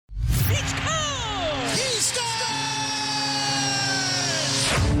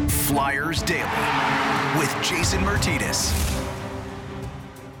Flyers Daily with Jason Martinez.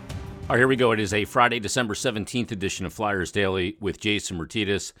 All right, here we go. It is a Friday, December 17th edition of Flyers Daily with Jason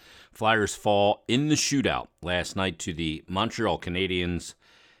Martinez. Flyers fall in the shootout last night to the Montreal Canadiens,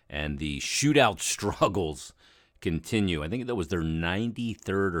 and the shootout struggles continue. I think that was their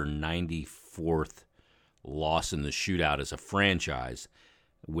 93rd or 94th loss in the shootout as a franchise,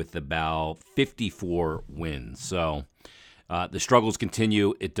 with about 54 wins. So the struggles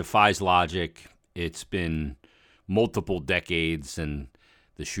continue. It defies logic. It's been multiple decades, and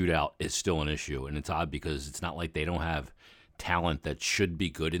the shootout is still an issue. And it's odd because it's not like they don't have talent that should be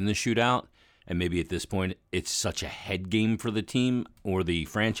good in the shootout. And maybe at this point, it's such a head game for the team or the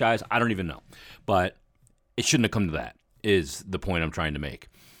franchise. I don't even know. But it shouldn't have come to that, is the point I'm trying to make.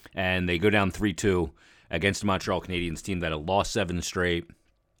 And they go down 3-2 against the Montreal Canadiens team that had lost 7 straight.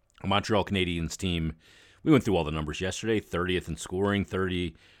 A Montreal Canadiens team, we went through all the numbers yesterday, 30th in scoring,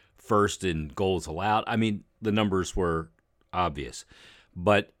 31st in goals allowed. I mean, the numbers were obvious.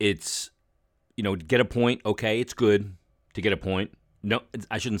 But it's, to get a point, okay, it's good to get a point. No,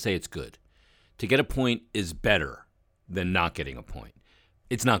 I shouldn't say it's good. To get a point is better than not getting a point.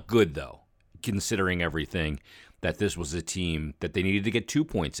 It's not good, though, considering everything, that this was a team that they needed to get 2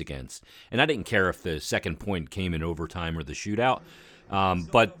 points against. And I didn't care if the second point came in overtime or the shootout.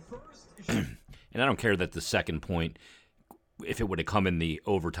 But and I don't care that the second point, if it would have come in the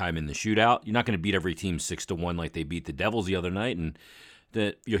overtime in the shootout, you're not going to beat every team 6-1 like they beat the Devils the other night. And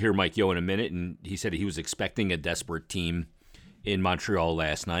you'll hear Mike Yeo in a minute, and he said he was expecting a desperate team in Montreal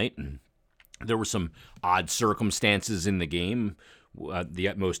last night. And there were some odd circumstances in the game,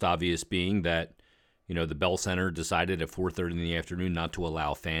 the most obvious being that the Bell Center decided at 4:30 in the afternoon not to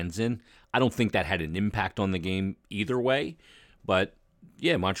allow fans in. I don't think that had an impact on the game either way. But,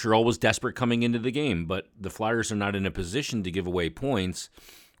 yeah, Montreal was desperate coming into the game. But the Flyers are not in a position to give away points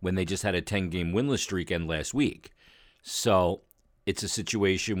when they just had a 10-game winless streak end last week. So it's a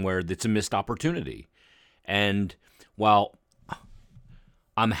situation where it's a missed opportunity. And while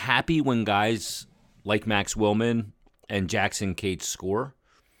I'm happy when guys like Max Willman and Jackson Cates score,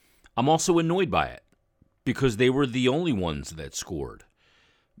 I'm also annoyed by it, because they were the only ones that scored.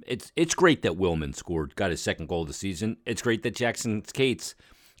 It's great that Willman scored, got his second goal of the season. It's great that Jackson Cates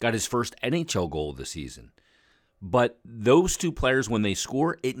got his first NHL goal of the season. But those two players, when they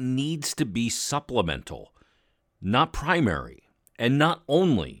score, it needs to be supplemental, not primary. And not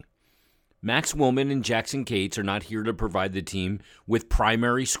only, Max Willman and Jackson Cates are not here to provide the team with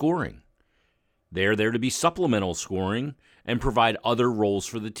primary scoring. They're there to be supplemental scoring and provide other roles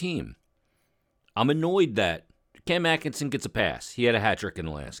for the team. I'm annoyed that Cam Atkinson gets a pass. He had a hat trick in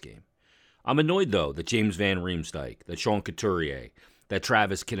the last game. I'm annoyed, though, that James Van Riemsdyk, that Sean Couturier, that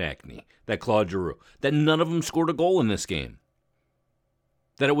Travis Konecny, that Claude Giroux, that none of them scored a goal in this game.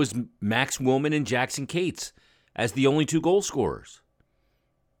 That it was Max Willman and Jackson Cates as the only 2 goal scorers.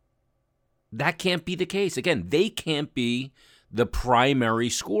 That can't be the case. Again, they can't be the primary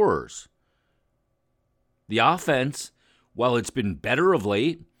scorers. The offense, while it's been better of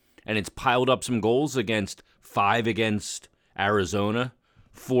late, and it's piled up some goals against 5 against Arizona,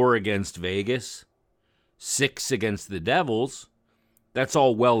 4 against Vegas, 6 against the Devils, that's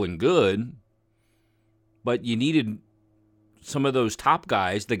all well and good, but you needed some of those top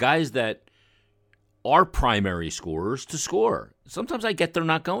guys, the guys that are primary scorers, to score. Sometimes I get they're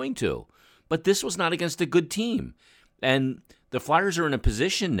not going to, but this was not against a good team. And the Flyers are in a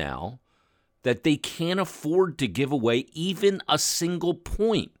position now that they can't afford to give away even a single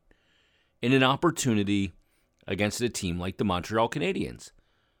point in an opportunity against a team like the Montreal Canadiens.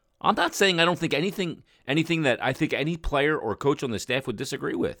 I'm not saying I don't think anything that I think any player or coach on the staff would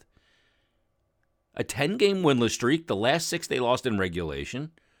disagree with. A 10-game winless streak, the last 6 they lost in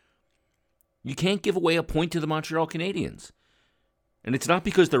regulation. You can't give away a point to the Montreal Canadiens. And it's not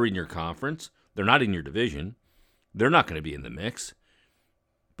because they're in your conference. They're not in your division. They're not going to be in the mix.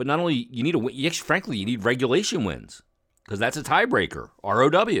 But not only you need a win, frankly, you need regulation wins, because that's a tiebreaker,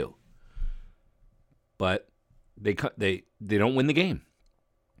 ROW. But they don't win the game.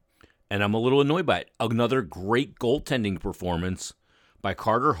 And I'm a little annoyed by it. Another great goaltending performance by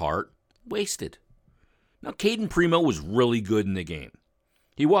Carter Hart, wasted. Now, Caden Primo was really good in the game.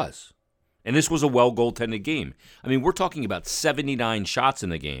 He was. And this was a well-goaltended game. I mean, we're talking about 79 shots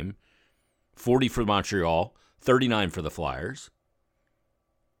in the game, 40 for Montreal, 39 for the Flyers,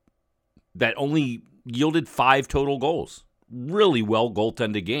 that only yielded 5 total goals. Really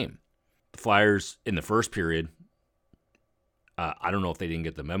well-goaltended game. The Flyers, in the first period, I don't know if they didn't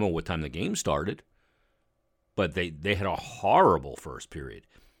get the memo what time the game started, but they had a horrible first period.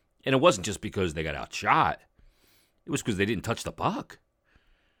 And it wasn't just because they got outshot. It was because they didn't touch the puck.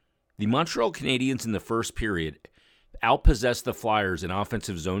 The Montreal Canadiens in the first period outpossessed the Flyers in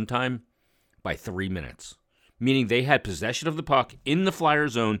offensive zone time by 3 minutes, meaning they had possession of the puck in the Flyer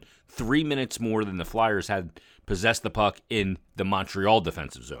zone 3 minutes more than the Flyers had possessed the puck in the Montreal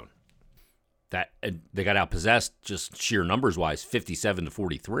defensive zone. That they got outpossessed just sheer numbers-wise,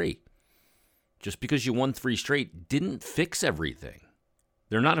 57-43. Just because you won 3 straight didn't fix everything.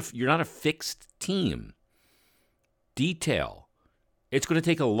 You're not a fixed team. Detail. It's going to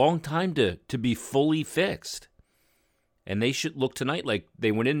take a long time to be fully fixed. And they should look tonight like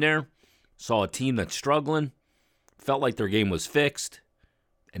they went in there, saw a team that's struggling, felt like their game was fixed,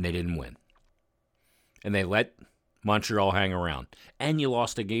 and they didn't win. And they let Montreal hang around. And you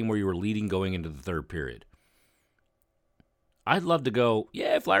lost a game where you were leading going into the third period. I'd love to go,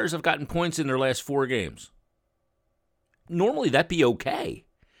 yeah, Flyers have gotten points in their last 4 games. Normally, that'd be okay.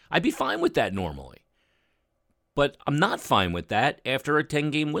 I'd be fine with that normally. But I'm not fine with that after a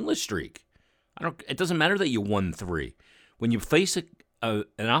 10-game winless streak. It doesn't matter that you won 3. When you face an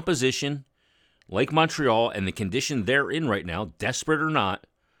opposition like Montreal and the condition they're in right now, desperate or not,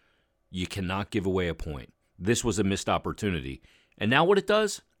 you cannot give away a point. This was a missed opportunity. And now what it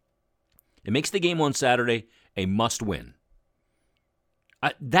does? It makes the game on Saturday a must-win.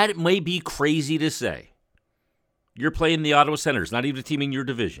 That may be crazy to say. You're playing the Ottawa Senators, not even a team in your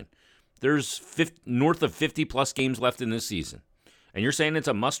division. There's north of 50-plus games left in this season. And you're saying it's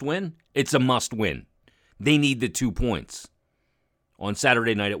a must-win? It's a must-win. They need the 2 points on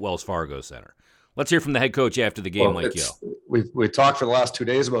Saturday night at Wells Fargo Center. Let's hear from the head coach after the game, Mike Yeo. We've talked for the last 2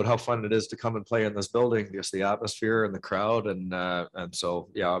 days about how fun it is to come and play in this building, just the atmosphere and the crowd. And so,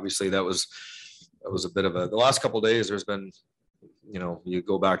 yeah, obviously that was a bit of the last couple of days there's been, you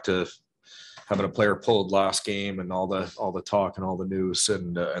go back to having a player pulled last game and all the talk and all the news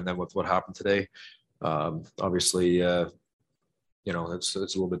and then with what happened today, obviously, it's a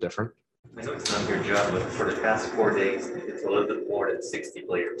little bit different. I know it's not your job, but for the past 4 days, it's a little bit more than 60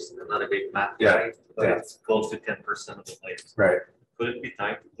 players. I'm not a big math guy, but it's close to 10% of the players. Right. Could it be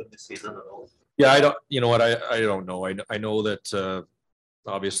time to put the season on hold? Yeah, I don't. You know what? I don't know. I know that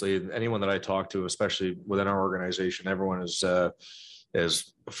obviously anyone that I talk to, especially within our organization, everyone is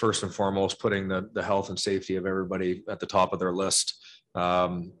first and foremost putting the health and safety of everybody at the top of their list.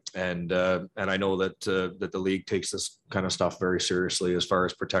 And I know that the league takes this kind of stuff very seriously as far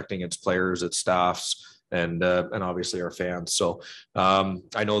as protecting its players, its staffs, and obviously our fans. So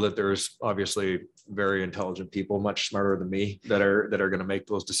I know that there's obviously very intelligent people, much smarter than me, that are going to make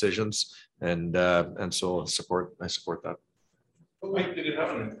those decisions, and so I support that. Mike, did it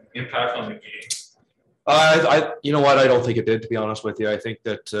have an impact on the game? You know what? I don't think it did, to be honest with you. I think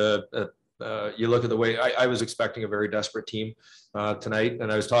that you look at the way I was expecting a very desperate team tonight,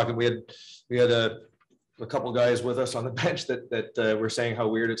 and I was talking. We had a couple guys with us on the bench that were saying how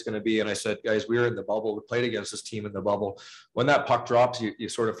weird it's going to be, and I said, guys, we were in the bubble. We played against this team in the bubble. When that puck drops, you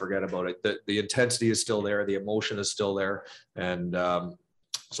sort of forget about it. The intensity is still there, the emotion is still there, and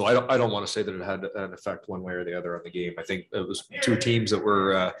so I don't want to say that it had an effect one way or the other on the game. I think it was 2 teams that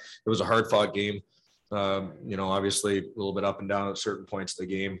were. It was a hard-fought game. Obviously a little bit up and down at certain points of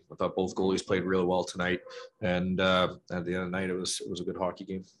the game. I thought both goalies played really well tonight, and at the end of the night, it was a good hockey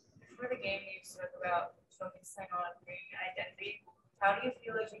game. For the game, you spoke about focusing on bringing identity. How do you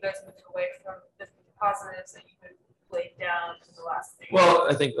feel like you guys moved away from the positives that you had laid down in the last thing? Well,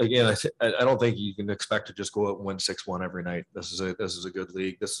 I think again, I don't think you can expect to just go out and win 6-1 every night. This is a good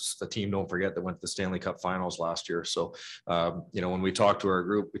league. This is the team, don't forget, that went to the Stanley Cup Finals last year. So, when we talked to our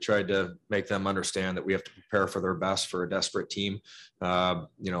group, we tried to make them understand that we have to prepare for their best for a desperate team. We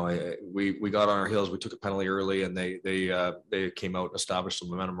got on our heels. We took a penalty early, and they came out and established some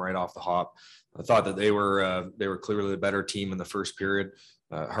momentum right off the hop. I thought that they were clearly the better team in the first period.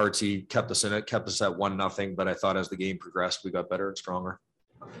 Hartsey kept us in it, kept us at 1-0, but I thought as the game progressed, we got better and stronger.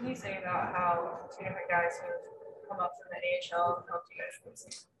 What can you say about how 2 different guys who have come up from the AHL helped you guys for the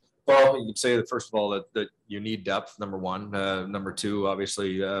season? Well, you could say that first of all that you need depth. Number one, number two,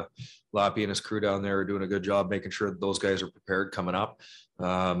 obviously Lappy and his crew down there are doing a good job making sure that those guys are prepared coming up.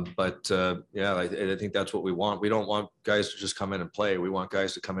 I think that's what we want. We don't want guys to just come in and play. We want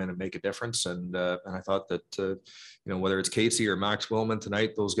guys to come in and make a difference. And I thought that whether it's Casey or Max Willman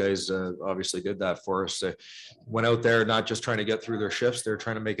tonight, those guys obviously did that for us. They went out there not just trying to get through their shifts; they're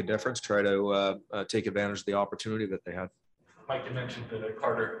trying to make a difference, try to take advantage of the opportunity that they had. Mike, you mentioned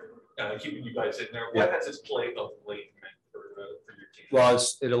Carter keeping you guys in there. What has his play of late meant for your team? Well,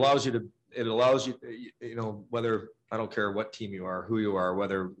 it allows you it allows you, whether, I don't care what team you are, who you are,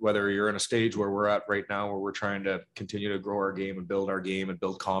 whether you're in a stage where we're at right now, where we're trying to continue to grow our game and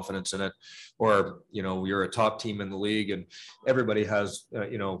build confidence in it, or, you're a top team in the league, and everybody has,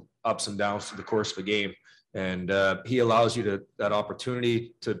 ups and downs through the course of a game. And he allows you that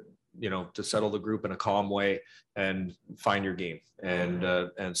opportunity to settle the group in a calm way and find your game.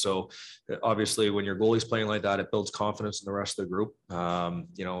 And so obviously when your goalie's playing like that, it builds confidence in the rest of the group.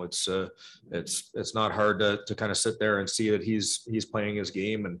 It's not hard to kind of sit there and see that he's playing his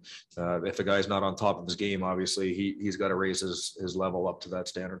game. And if a guy's not on top of his game, obviously he's got to raise his level up to that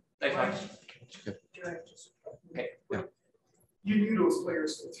standard. Thanks, Mike. Okay. Yeah. You knew those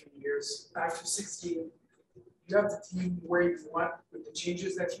players for 3 years. After 16, you have the team where you want with the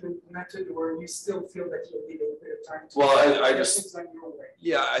changes that you implemented, or you still feel that you need a bit of time to I get just, things on your way?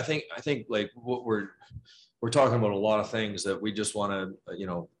 yeah, I think like what we're talking about a lot of things that we just want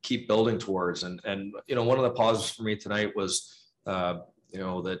to, keep building towards. And, one of the positives for me tonight was, that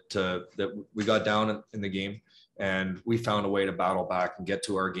we got down in the game and we found a way to battle back and get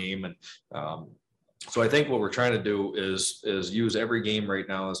to our game. And, so I think what we're trying to do is use every game right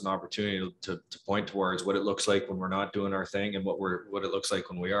now as an opportunity to point towards what it looks like when we're not doing our thing, and what it looks like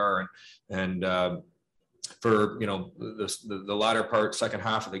when we are. And for the latter part, second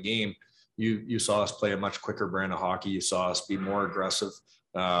half of the game, you saw us play a much quicker brand of hockey. You saw us be more aggressive.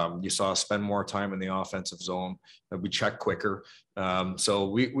 You saw us spend more time in the offensive zone. We check quicker. So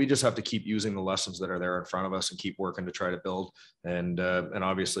we just have to keep using the lessons that are there in front of us and keep working to try to build. And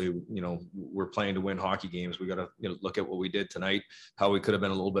obviously, we're playing to win hockey games. We got to look at what we did tonight, how we could have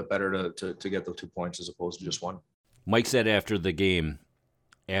been a little bit better to get the 2 points as opposed to just one. Mike said after the game,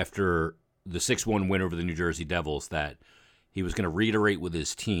 after the 6-1 win over the New Jersey Devils, that he was going to reiterate with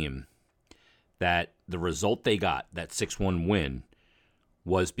his team that the result they got, that 6-1 win,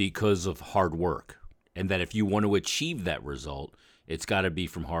 was because of hard work, and that if you want to achieve that result, it's got to be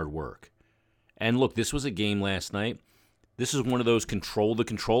from hard work. And look, this was a game last night. This is one of those control the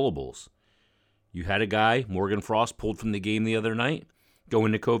controllables. You had a guy, Morgan Frost, pulled from the game the other night, go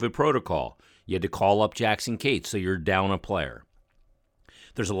into COVID protocol. You had to call up Jackson Cates, so you're down a player.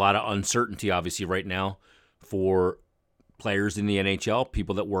 There's a lot of uncertainty, obviously, right now for players in the NHL,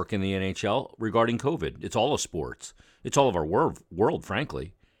 people that work in the NHL, regarding COVID. It's all of sports. It's all of our world,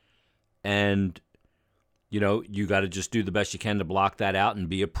 frankly. And, you got to just do the best you can to block that out and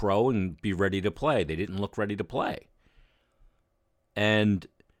be a pro and be ready to play. They didn't look ready to play. And,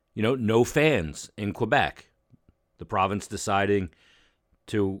 no fans in Quebec. The province deciding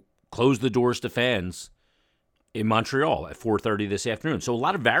to close the doors to fans in Montreal at 4:30 this afternoon. So a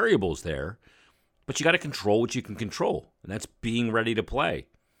lot of variables there, but you got to control what you can control, and that's being ready to play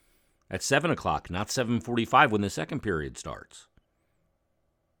at 7 o'clock, not 7:45 when the second period starts.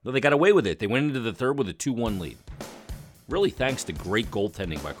 Though they got away with it. They went into the third with a 2-1 lead. Really thanks to great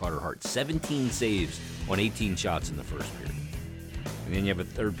goaltending by Carter Hart. 17 saves on 18 shots in the first period. And then you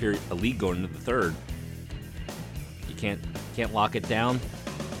have a lead going into the third. You can't lock it down.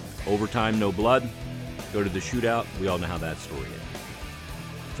 Overtime, no blood. Go to the shootout. We all know how that story ends.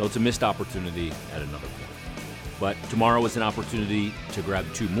 So it's a missed opportunity at another point. But tomorrow is an opportunity to grab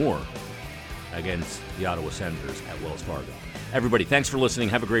 2 more against the Ottawa Senators at Wells Fargo. Everybody, thanks for listening.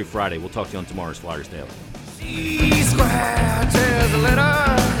 Have a great Friday. We'll talk to you on tomorrow's Flyers Daily. C-Square, there's a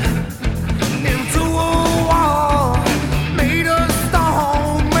letter.